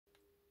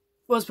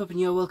What's poppin',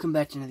 yo? Welcome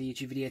back to another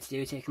YouTube video. Today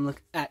we're taking a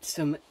look at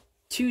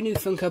two new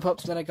Funko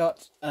Pops that I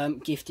got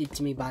gifted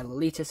to me by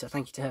Lolita, so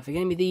thank you to her for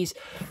getting me these.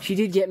 She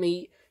did get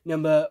me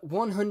number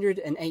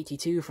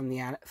 182 from the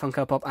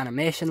Funko Pop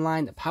animation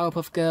line, the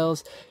Powerpuff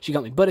Girls. She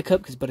got me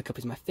Buttercup, because Buttercup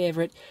is my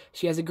favourite.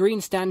 She has a green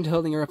stand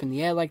holding her up in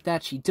the air like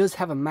that. She does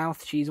have a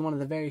mouth. She's one of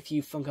the very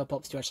few Funko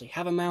Pops to actually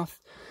have a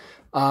mouth.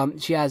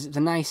 She has the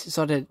nice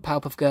sort of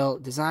Powerpuff Girl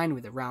design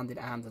with the rounded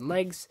arms and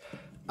legs.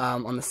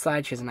 On the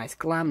side, she has a nice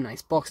glam,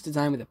 nice box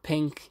design with the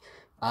pink,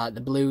 the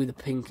blue, the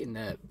pink, and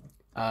the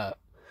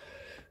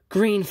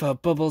green for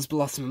Bubbles,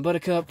 Blossom, and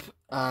Buttercup.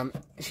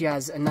 She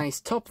has a nice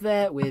top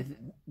there with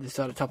the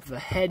sort of top of her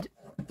head,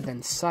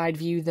 then side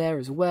view there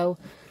as well.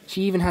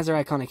 She even has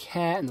her iconic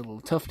hair and the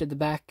little tuft at the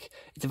back.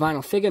 It's a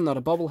vinyl figure, not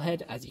a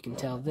bobblehead, as you can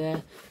tell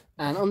there.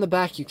 And on the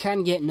back, you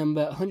can get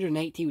number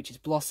 180, which is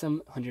Blossom,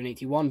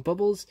 181,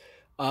 Bubbles,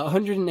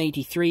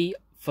 183,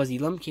 Fuzzy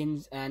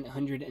Lumpkins, and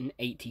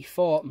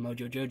 184,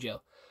 Mojo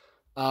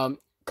Jojo.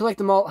 Collect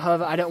them all,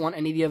 however, I don't want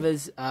any of the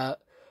others.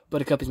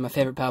 Buttercup is my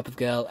favourite Powerpuff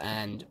Girl,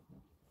 and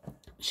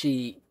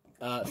she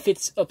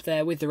fits up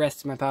there with the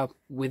rest of my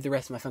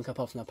Funko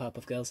Pops and my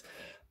Powerpuff Girls.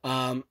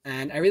 And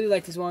I really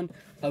like this one.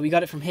 We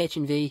got it from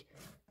H&V,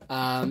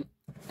 and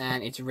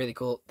it's really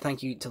cool.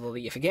 Thank you to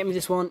Lolita for getting me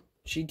this one.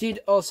 She did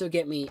also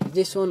get me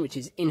this one, which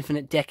is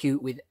Infinite Deku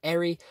with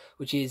Eri,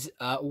 which is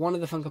one of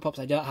the Funko Pops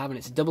I don't have, and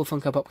it's a double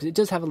Funko Pop, because it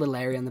does have a little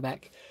Eri on the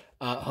back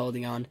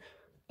holding on.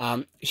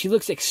 She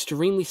looks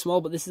extremely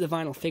small, but this is a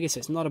vinyl figure, so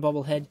it's not a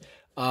bobblehead.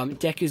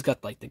 Deku's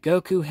got like the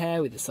Goku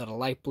hair with the sort of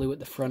light blue at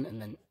the front and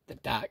then the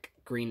dark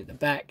green at the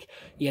back.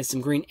 He has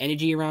some green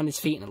energy around his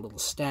feet and a little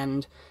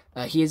stand.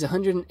 He is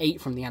 108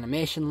 from the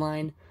animation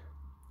line.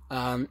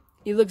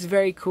 He looks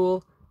very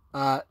cool.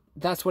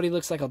 That's what he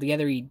looks like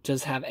altogether. He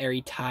does have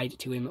Eri tied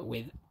to him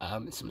with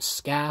some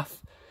scarf.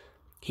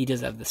 He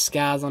does have the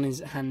scars on his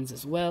hands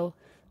as well.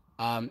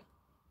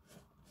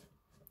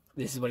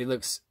 This is what he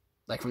looks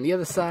like from the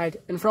other side.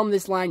 And from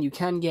this line, you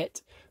can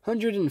get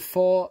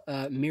 104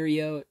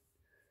 Mirio,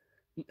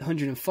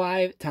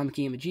 105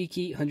 Tamaki and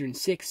Majiki,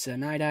 106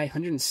 Naidai,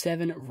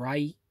 107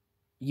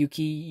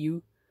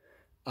 Ryuki,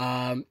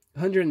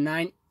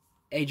 109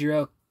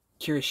 Eijiro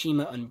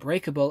Kirishima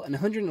Unbreakable, and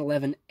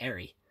 111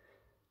 Eri.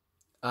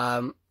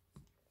 The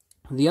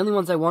only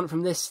ones I want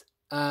from this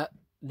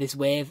this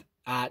wave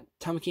are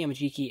Tamaki,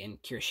 Amajiki, and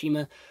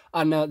Kirishima. I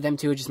don't know, them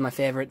two are just my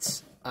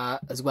favourites,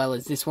 as well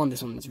as this one.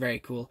 This one is very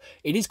cool.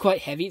 It is quite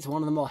heavy. It's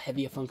one of the more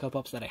heavier Funko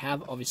Pops that I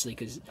have, obviously,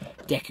 because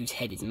Deku's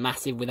head is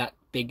massive with that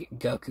big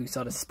Goku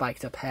sort of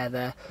spiked up hair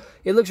there.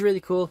 It looks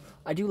really cool.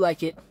 I do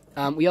like it.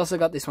 We also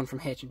got this one from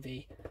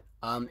H&V.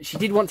 She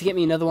did want to get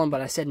me another one,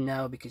 but I said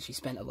no because she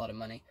spent a lot of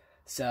money.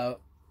 So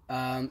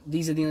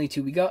these are the only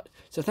two we got.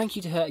 So thank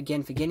you to her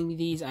again for getting me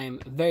these. I am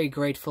very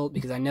grateful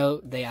because I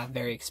know they are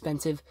very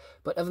expensive.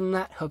 But other than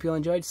that, hope you all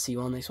enjoyed. See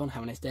you all next one.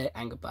 Have a nice day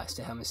and goodbye.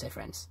 Stay home and stay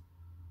friends.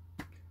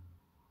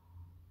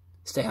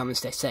 Stay home and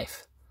stay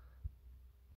safe.